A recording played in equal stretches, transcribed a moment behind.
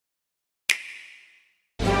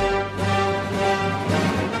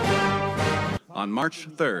On March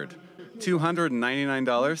 3rd,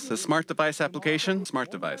 $299, the smart device application, Smart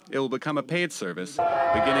Device. It will become a paid service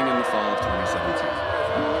beginning in the fall of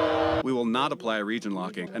 2017. We will not apply region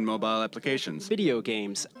locking and mobile applications. Video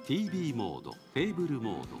games. TV mode, table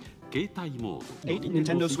mode, 携帯 mode. 8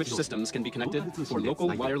 Nintendo Switch systems can be connected for local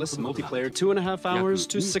wireless multiplayer 2.5 hours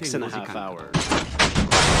to 6.5 hours.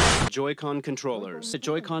 Joy-Con controllers. The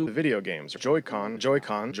Joy-Con video games. Joy-Con,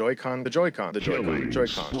 Joy-Con, Joy-Con, the Joy-Con, the Joy-Con,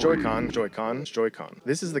 Joy-Con, Joy-Con, Joy-Con, Joy-Con.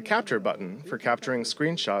 This is the capture button for capturing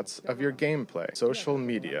screenshots of your gameplay. Social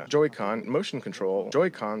media. Joy-Con, motion control.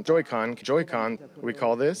 Joy-Con, Joy-Con, Joy-Con. We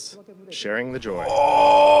call this sharing the joy.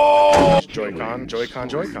 Joy-Con, Joy-Con,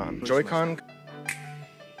 Joy-Con, Joy-Con.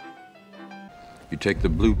 You take the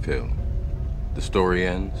blue pill. The story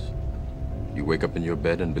ends. You wake up in your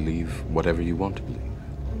bed and believe whatever you want to believe.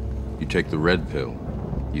 You take the red pill.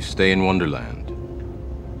 You stay in Wonderland.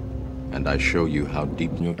 And I show you how deep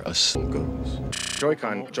your soul goes.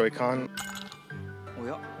 Joy-Con, Joy-Con.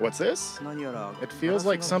 What's this? It feels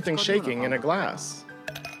like something shaking in a glass.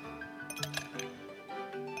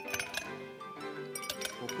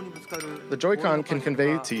 The Joy-Con can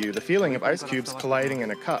convey to you the feeling of ice cubes colliding in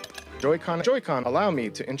a cup. Joy-Con, Joy-Con, allow me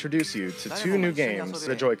to introduce you to 2 new games,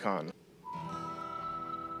 the Joy-Con.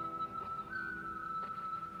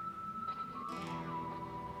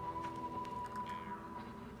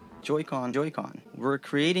 Joy-Con, Joy-Con. We're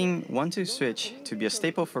creating 1-2 Switch to be a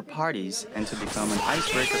staple for parties and to become an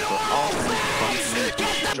icebreaker for all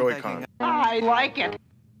friends. Joy-Con. I like it.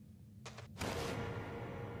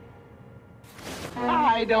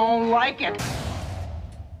 I don't like it.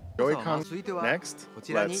 Joy-Con. Next,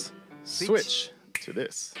 let's switch to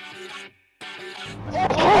this.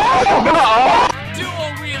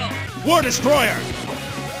 Duo reel. War Destroyer.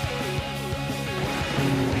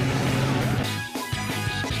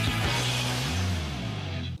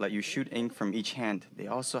 Let you shoot ink from each hand. They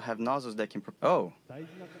also have nozzles that can... Oh,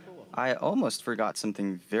 I almost forgot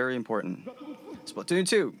something very important. Splatoon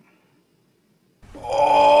 2.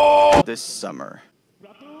 This summer.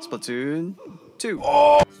 Splatoon 2.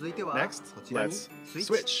 Next, let's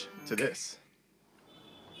switch to this.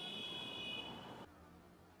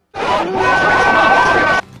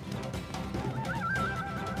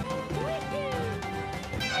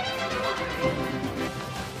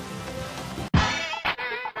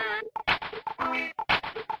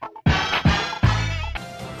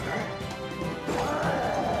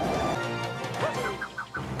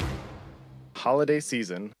 Holiday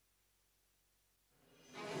season.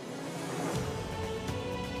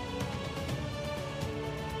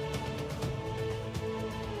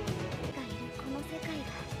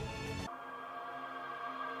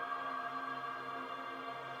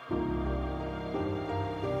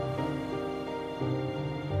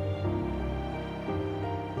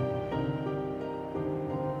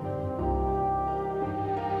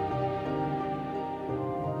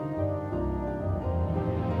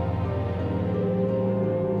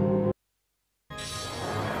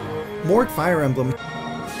 More Fire Emblem.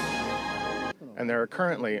 And there are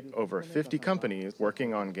currently over 50 companies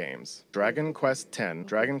working on games. Dragon Quest X,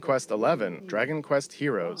 Dragon Quest XI, Dragon Quest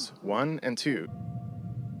Heroes 1 and 2.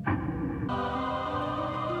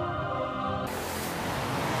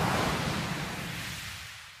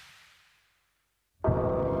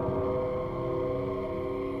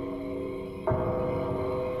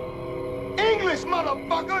 English,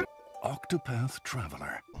 motherfucker! Octopath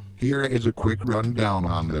Traveler. Here is a quick rundown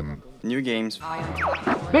on them. New games.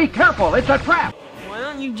 Be careful, it's a trap! Why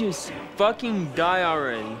don't you just fucking die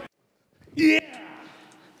already? Yeah!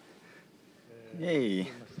 Yay.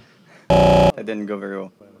 That didn't go very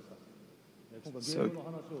well. So,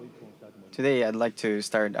 today I'd like to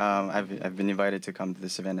start, I've been invited to come to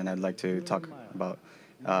this event and I'd like to talk about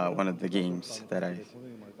one of the games that I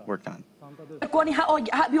worked on. Going to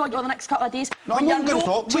hit you over the next couple of days. When you're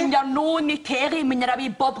known me Terry, when you're a wee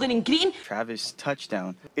bubbling and green. Travis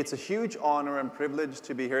Touchdown. It's a huge honor and privilege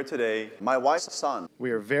to be here today. My wife's son.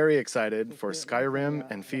 We are very excited for Skyrim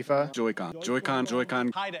and FIFA. Joy-Con, Joy-Con,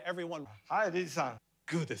 Joy-Con. Hi to everyone. Hi, Lisa.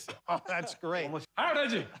 Good. Oh, that's great. How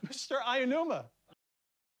did you? Mr. Ayanuma.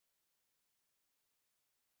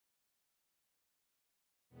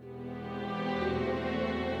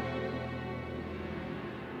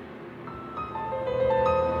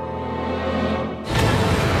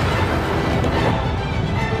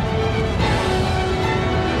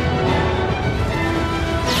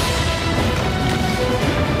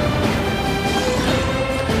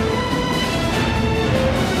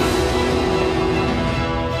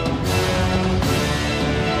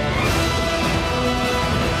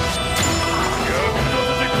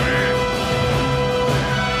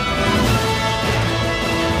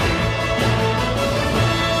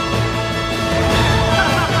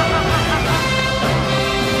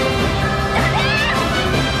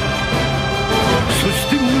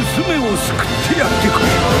 を救ってやってくれ。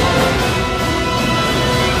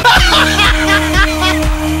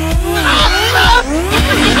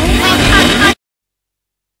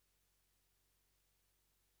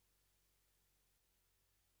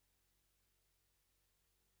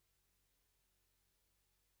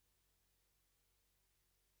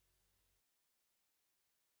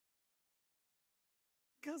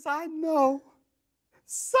Because I know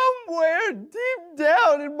somewhere deep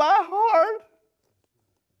down in my heart,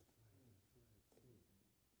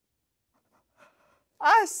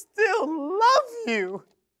 I still love you.